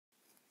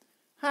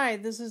Hi,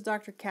 this is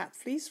Dr. Kat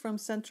Fleece from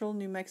Central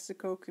New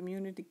Mexico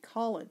Community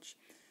College.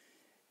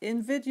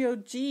 In video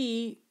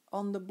G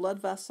on the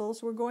blood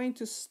vessels, we're going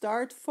to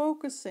start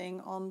focusing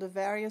on the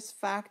various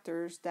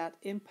factors that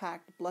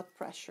impact blood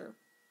pressure.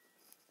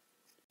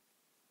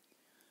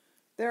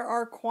 There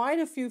are quite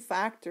a few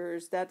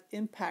factors that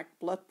impact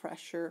blood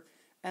pressure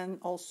and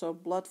also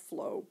blood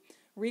flow.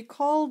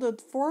 Recall the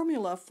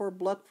formula for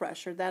blood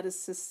pressure, that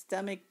is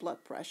systemic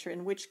blood pressure,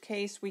 in which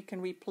case we can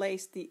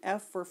replace the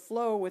F for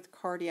flow with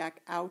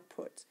cardiac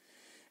output.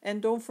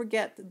 And don't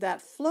forget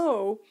that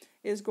flow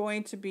is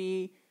going to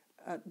be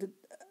the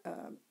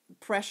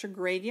pressure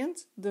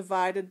gradient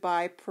divided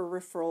by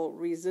peripheral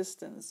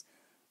resistance.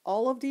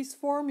 All of these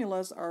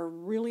formulas are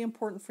really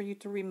important for you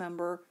to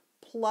remember,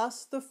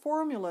 plus the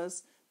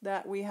formulas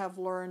that we have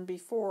learned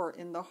before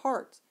in the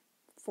heart,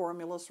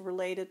 formulas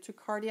related to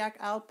cardiac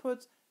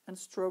output and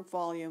stroke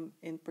volume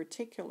in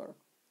particular.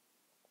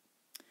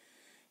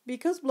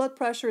 Because blood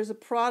pressure is a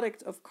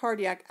product of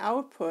cardiac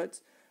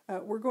output,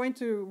 we're going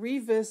to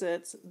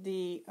revisit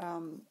the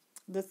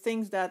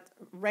things that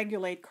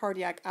regulate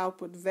cardiac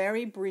output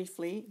very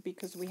briefly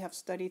because we have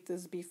studied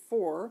this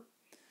before.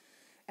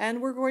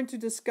 And we're going to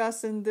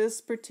discuss in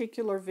this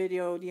particular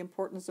video the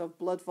importance of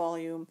blood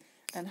volume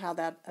and how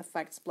that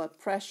affects blood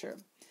pressure.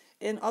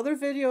 In other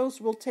videos,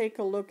 we'll take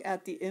a look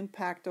at the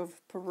impact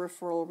of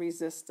peripheral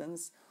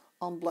resistance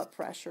on blood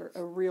pressure,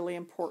 a really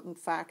important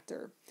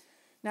factor.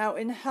 Now,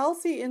 in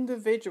healthy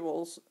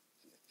individuals,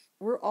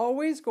 we're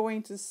always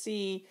going to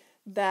see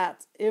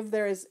that if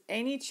there is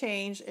any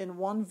change in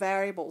one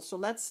variable, so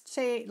let's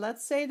say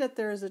that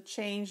there is a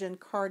change in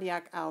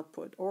cardiac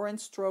output or in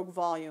stroke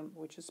volume,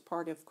 which is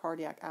part of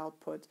cardiac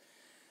output,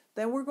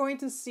 then we're going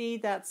to see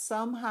that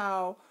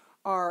somehow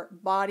our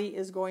body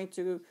is going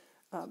to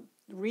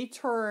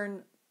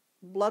return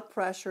blood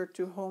pressure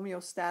to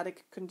homeostatic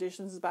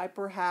conditions by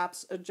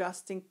perhaps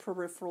adjusting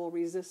peripheral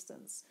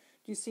resistance.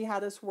 Do you see how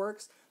this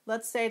works?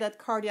 Let's say that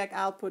cardiac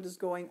output is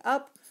going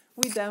up.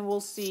 We then will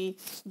see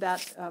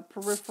that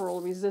peripheral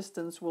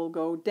resistance will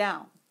go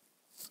down.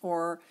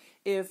 Or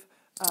if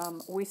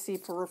we see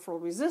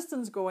peripheral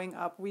resistance going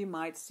up, we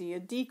might see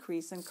a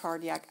decrease in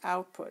cardiac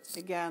output,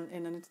 again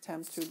in an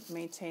attempt to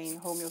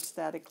maintain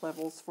homeostatic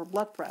levels for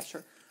blood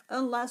pressure,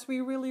 unless we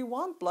really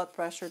want blood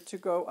pressure to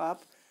go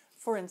up,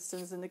 for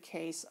instance, in the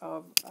case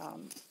of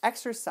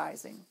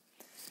exercising.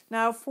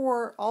 Now,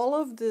 for all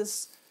of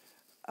this,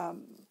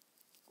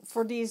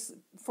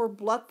 for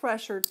blood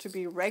pressure to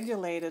be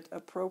regulated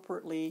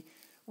appropriately,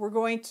 we're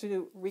going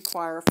to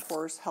require, of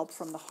course, help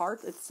from the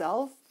heart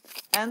itself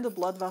and the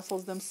blood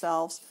vessels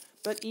themselves,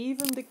 but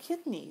even the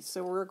kidneys.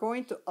 So we're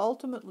going to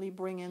ultimately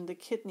bring in the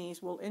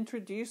kidneys. We'll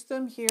introduce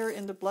them here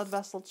in the blood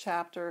vessel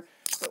chapter,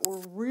 but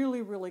we're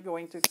really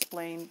going to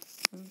explain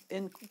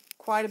in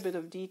quite a bit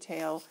of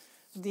detail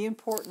the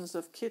importance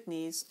of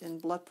kidneys in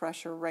blood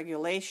pressure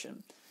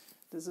regulation.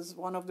 This is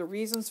one of the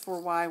reasons for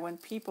why when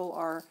people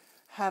are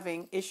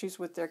having issues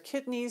with their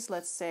kidneys,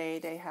 let's say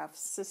they have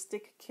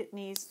cystic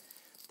kidneys,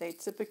 they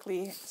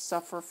typically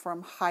suffer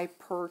from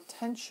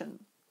hypertension.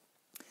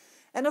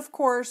 And of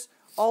course,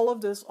 all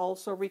of this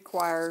also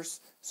requires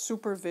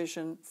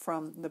supervision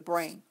from the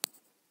brain.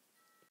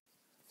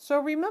 So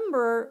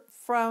remember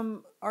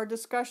from our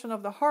discussion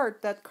of the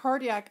heart that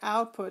cardiac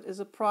output is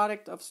a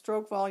product of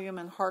stroke volume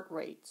and heart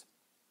rate.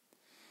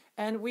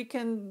 And we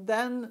can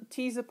then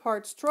tease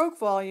apart stroke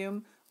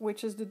volume,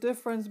 which is the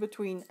difference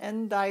between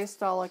end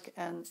diastolic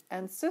and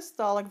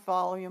systolic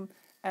volume,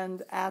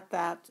 and add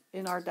that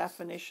in our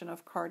definition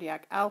of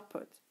cardiac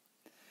output.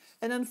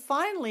 And then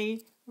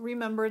finally,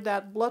 remember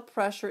that blood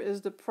pressure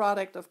is the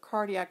product of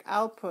cardiac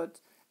output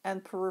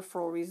and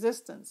peripheral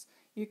resistance.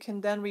 You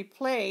can then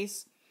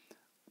replace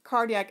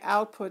cardiac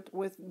output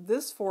with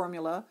this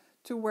formula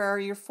to where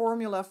your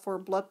formula for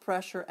blood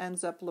pressure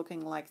ends up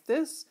looking like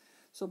this.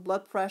 So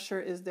blood pressure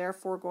is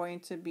therefore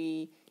going to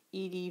be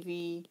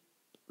EDV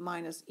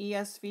minus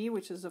ESV,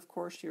 which is of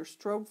course your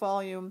stroke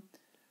volume,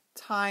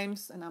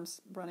 times, and I'm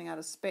running out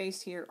of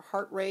space here,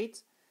 heart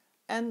rate,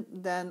 and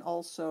then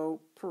also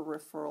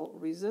peripheral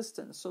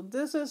resistance. So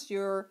this is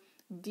your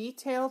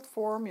detailed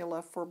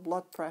formula for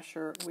blood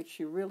pressure, which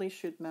you really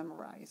should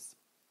memorize.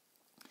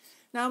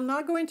 Now I'm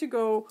not going to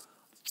go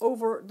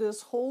over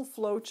this whole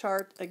flow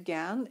chart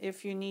again.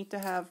 If you need to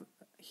have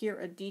here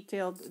a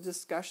detailed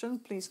discussion,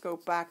 please go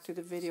back to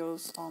the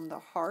videos on the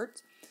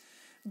heart.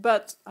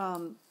 But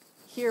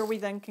here we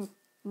then can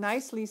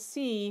nicely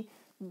see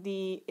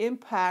the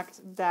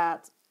impact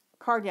that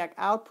cardiac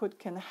output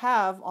can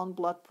have on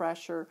blood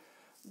pressure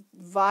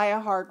via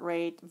heart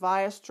rate,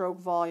 via stroke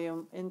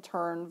volume, in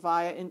turn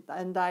via end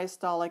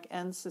diastolic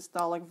and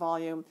systolic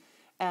volume,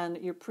 and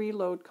your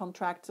preload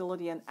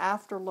contractility and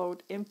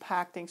afterload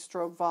impacting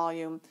stroke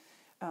volume,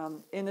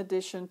 in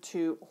addition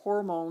to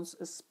hormones,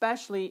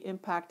 especially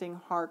impacting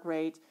heart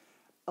rate,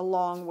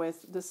 along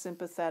with the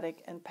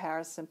sympathetic and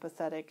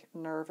parasympathetic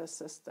nervous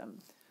system.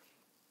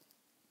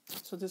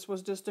 So this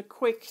was just a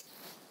quick,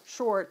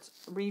 short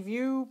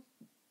review.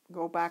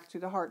 Go back to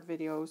the heart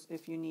videos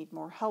if you need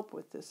more help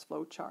with this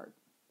flow chart.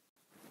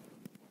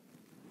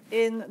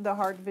 In the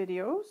heart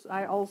videos,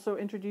 I also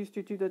introduced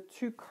you to the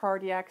two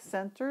cardiac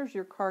centers,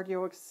 your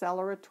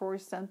cardio-acceleratory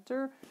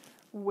center,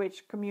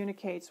 which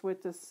communicates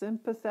with the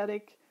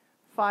sympathetic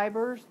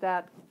fibers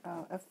that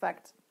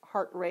affect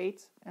heart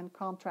rate and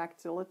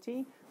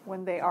contractility.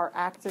 When they are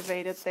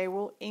activated, they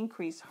will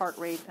increase heart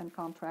rate and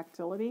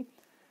contractility.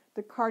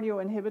 The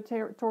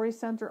cardio-inhibitory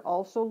center,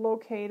 also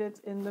located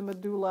in the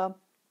medulla,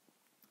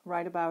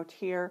 right about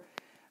here,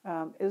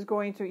 is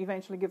going to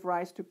eventually give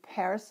rise to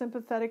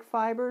parasympathetic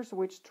fibers,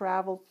 which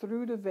travel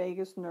through the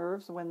vagus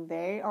nerves. When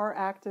they are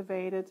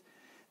activated,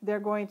 they're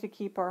going to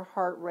keep our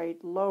heart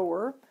rate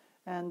lower.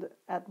 And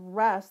at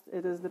rest,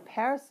 it is the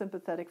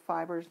parasympathetic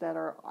fibers that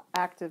are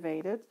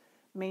activated,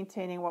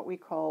 maintaining what we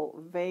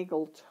call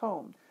vagal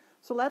tone.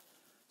 So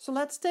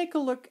let's take a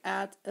look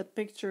at a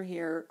picture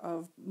here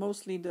of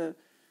mostly the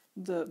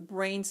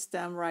brain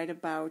stem right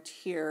about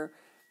here,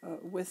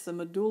 with the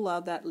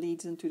medulla that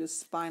leads into the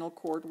spinal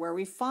cord, where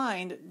we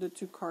find the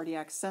two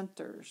cardiac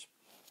centers.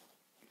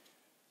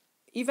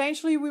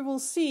 Eventually we will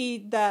see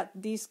that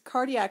these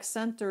cardiac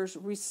centers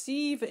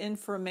receive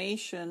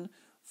information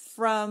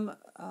from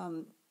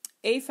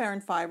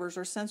afferent fibers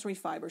or sensory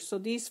fibers. So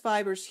these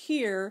fibers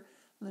here,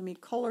 let me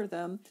color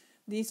them,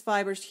 these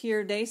fibers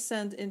here, they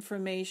send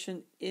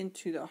information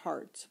into the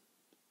heart.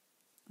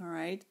 All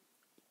right?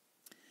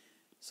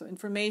 So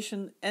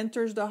information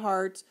enters the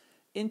heart,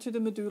 into the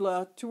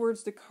medulla,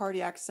 towards the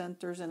cardiac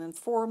centers, and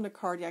inform the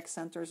cardiac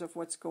centers of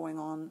what's going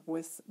on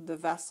with the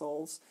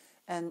vessels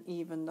and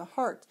even the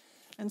heart.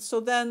 And so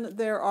then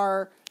there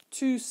are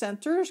two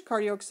centers,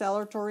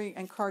 cardio-acceleratory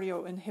and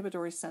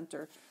cardio-inhibitory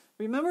center.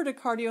 Remember the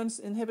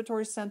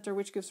cardio-inhibitory center,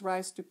 which gives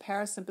rise to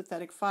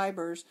parasympathetic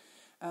fibers.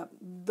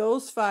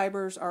 Those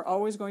fibers are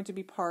always going to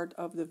be part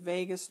of the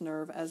vagus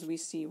nerve, as we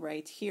see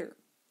right here.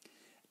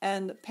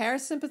 And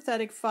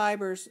parasympathetic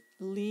fibers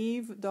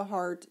leave the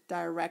heart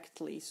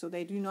directly, so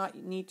they do not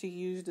need to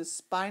use the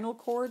spinal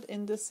cord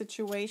in this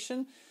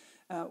situation.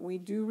 We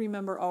do,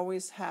 remember,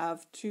 always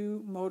have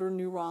two motor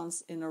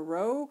neurons in a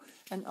row,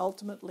 and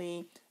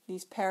ultimately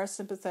these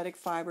parasympathetic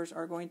fibers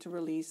are going to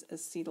release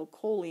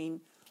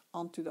acetylcholine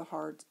onto the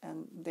heart,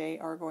 and they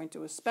are going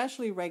to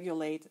especially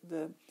regulate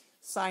the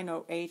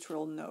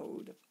sinoatrial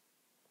node.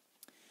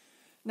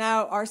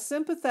 Now, our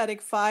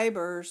sympathetic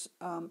fibers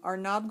are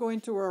not going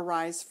to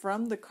arise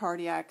from the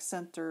cardiac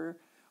center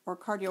or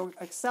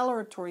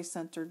cardio-acceleratory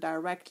center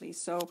directly.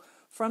 So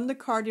from the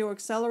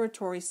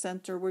cardio-acceleratory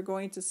center, we're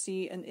going to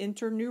see an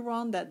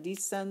interneuron that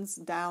descends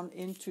down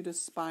into the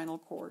spinal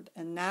cord.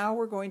 And now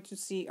we're going to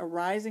see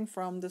arising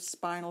from the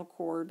spinal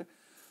cord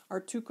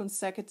our two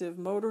consecutive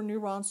motor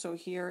neurons. So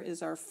here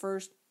is our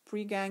first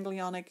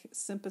preganglionic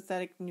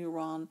sympathetic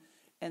neuron,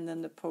 and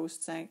then the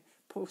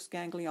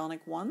postganglionic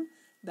one.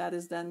 That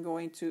is then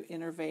going to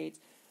innervate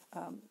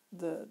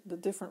the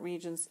different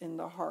regions in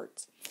the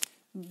heart.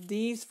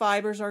 These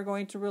fibers are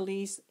going to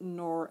release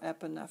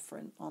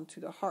norepinephrine onto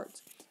the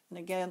heart. And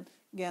again,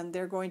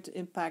 they're going to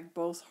impact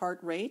both heart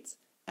rate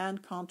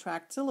and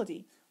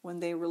contractility. When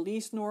they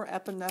release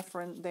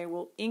norepinephrine, they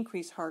will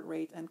increase heart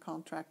rate and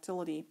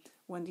contractility.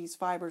 When these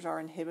fibers are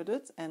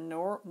inhibited and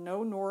no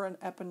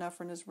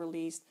norepinephrine is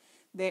released,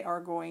 they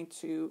are going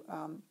to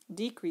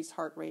decrease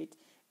heart rate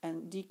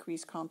and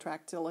decrease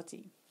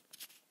contractility.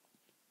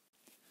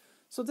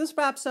 So this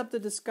wraps up the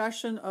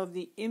discussion of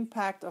the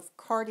impact of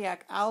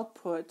cardiac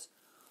output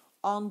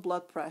on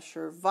blood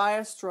pressure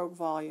via stroke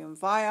volume,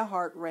 via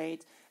heart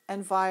rate,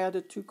 and via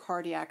the two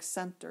cardiac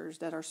centers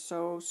that are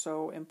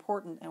so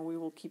important, and we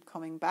will keep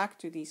coming back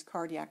to these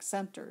cardiac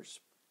centers.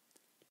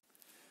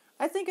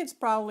 I think it's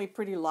probably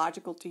pretty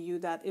logical to you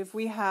that if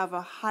we have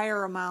a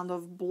higher amount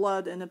of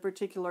blood in a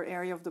particular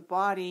area of the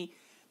body,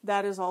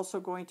 that is also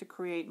going to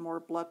create more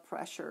blood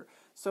pressure.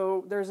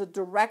 So there's a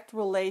direct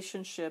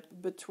relationship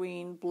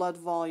between blood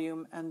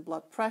volume and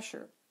blood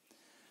pressure.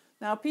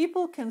 Now,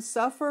 people can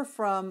suffer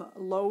from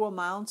low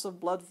amounts of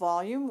blood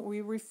volume.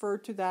 We refer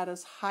to that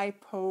as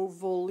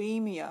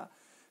hypovolemia.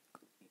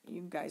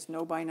 You guys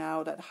know by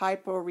now that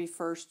hypo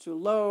refers to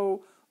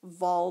low,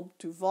 vol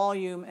to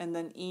volume, and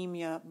then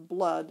emia,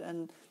 blood.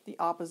 And the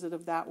opposite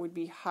of that would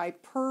be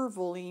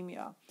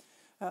hypervolemia.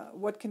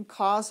 What can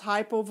cause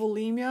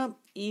hypovolemia?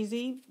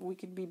 Easy. We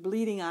could be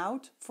bleeding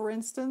out, for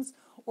instance,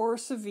 or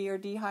severe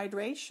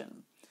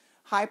dehydration.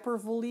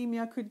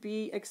 Hypervolemia could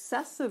be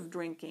excessive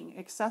drinking.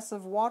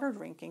 Excessive water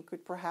drinking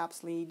could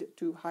perhaps lead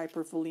to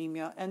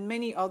hypervolemia, and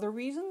many other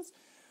reasons.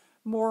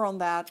 More on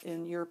that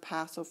in your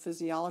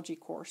pathophysiology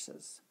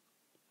courses.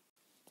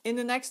 In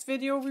the next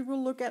video, we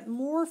will look at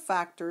more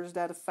factors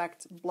that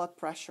affect blood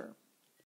pressure.